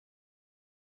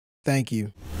Thank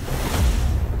you.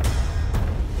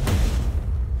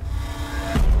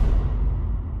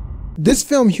 This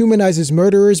film humanizes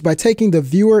murderers by taking the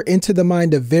viewer into the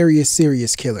mind of various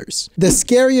serious killers. The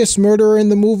scariest murderer in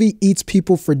the movie eats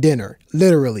people for dinner,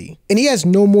 literally, and he has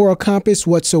no moral compass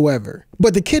whatsoever.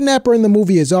 But the kidnapper in the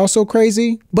movie is also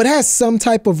crazy, but has some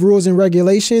type of rules and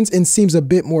regulations and seems a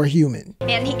bit more human.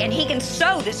 And he can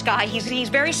sew, this guy. He's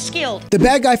very skilled. The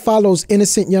bad guy follows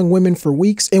innocent young women for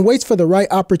weeks and waits for the right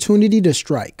opportunity to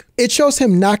strike. It shows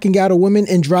him knocking out a woman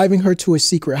and driving her to a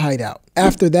secret hideout.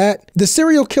 After that, the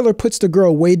serial killer puts the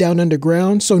girl way down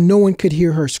underground so no one could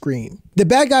hear her scream. The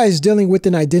bad guy is dealing with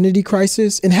an identity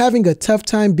crisis and having a tough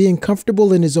time being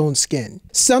comfortable in his own skin.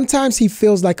 Sometimes he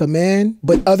feels like a man,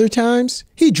 but other times,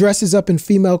 he dresses up in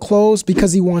female clothes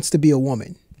because he wants to be a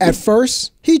woman. At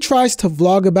first, he tries to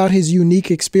vlog about his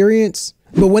unique experience,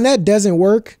 but when that doesn't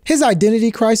work, his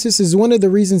identity crisis is one of the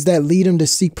reasons that lead him to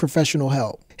seek professional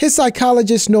help. His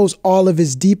psychologist knows all of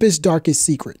his deepest, darkest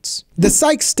secrets. The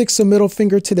psych sticks a middle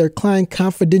finger to their client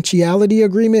confidentiality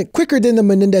agreement quicker than the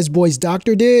Menendez boys'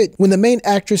 doctor did when the main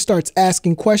actress starts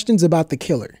asking questions about the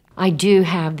killer. I do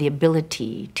have the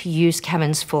ability to use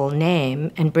Kevin's full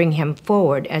name and bring him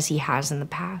forward as he has in the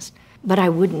past, but I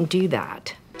wouldn't do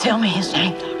that. Tell me his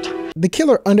name, doctor. The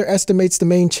killer underestimates the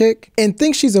main chick and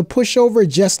thinks she's a pushover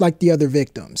just like the other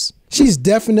victims. She's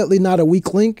definitely not a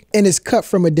weak link and is cut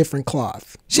from a different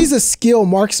cloth. She's a skilled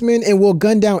marksman and will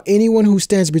gun down anyone who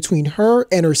stands between her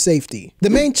and her safety. The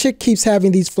main chick keeps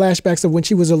having these flashbacks of when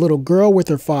she was a little girl with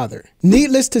her father.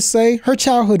 Needless to say, her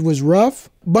childhood was rough,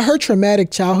 but her traumatic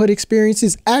childhood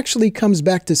experiences actually comes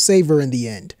back to save her in the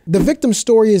end. The victim's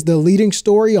story is the leading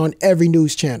story on every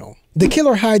news channel. The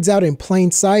killer hides out in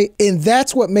plain sight, and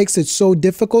that's what makes it so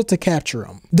difficult to capture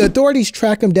him. The authorities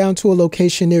track him down to a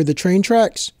location near the train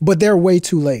tracks, but they're way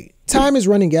too late. Time is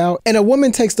running out, and a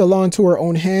woman takes the law into her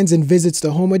own hands and visits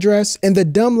the home address, and the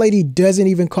dumb lady doesn't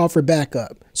even call for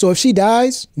backup. So if she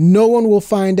dies, no one will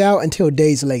find out until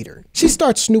days later. She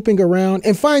starts snooping around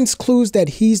and finds clues that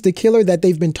he's the killer that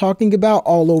they've been talking about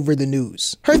all over the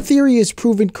news. Her theory is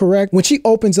proven correct when she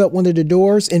opens up one of the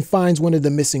doors and finds one of the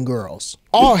missing girls.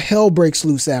 All hell breaks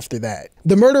loose after that.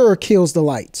 The murderer kills the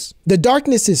lights. The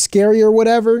darkness is scary or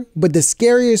whatever, but the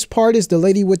scariest part is the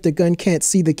lady with the gun can't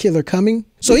see the killer coming,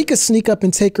 so he could sneak up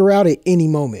and take her out at any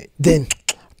moment. Then,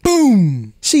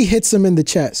 boom! She hits him in the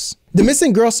chest. The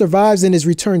missing girl survives and is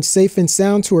returned safe and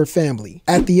sound to her family.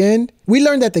 At the end, we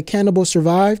learn that the cannibal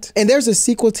survived, and there's a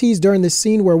sequel tease during the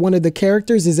scene where one of the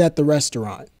characters is at the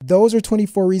restaurant. Those are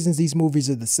 24 reasons these movies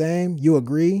are the same. You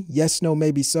agree? Yes, no,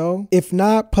 maybe so? If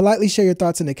not, politely share your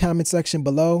thoughts in the comment section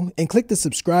below, and click the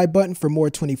subscribe button for more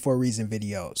 24 reason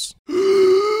videos.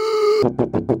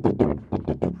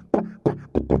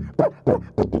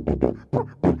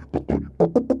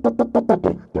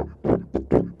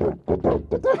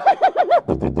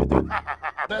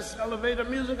 Best elevator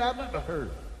music I've ever heard.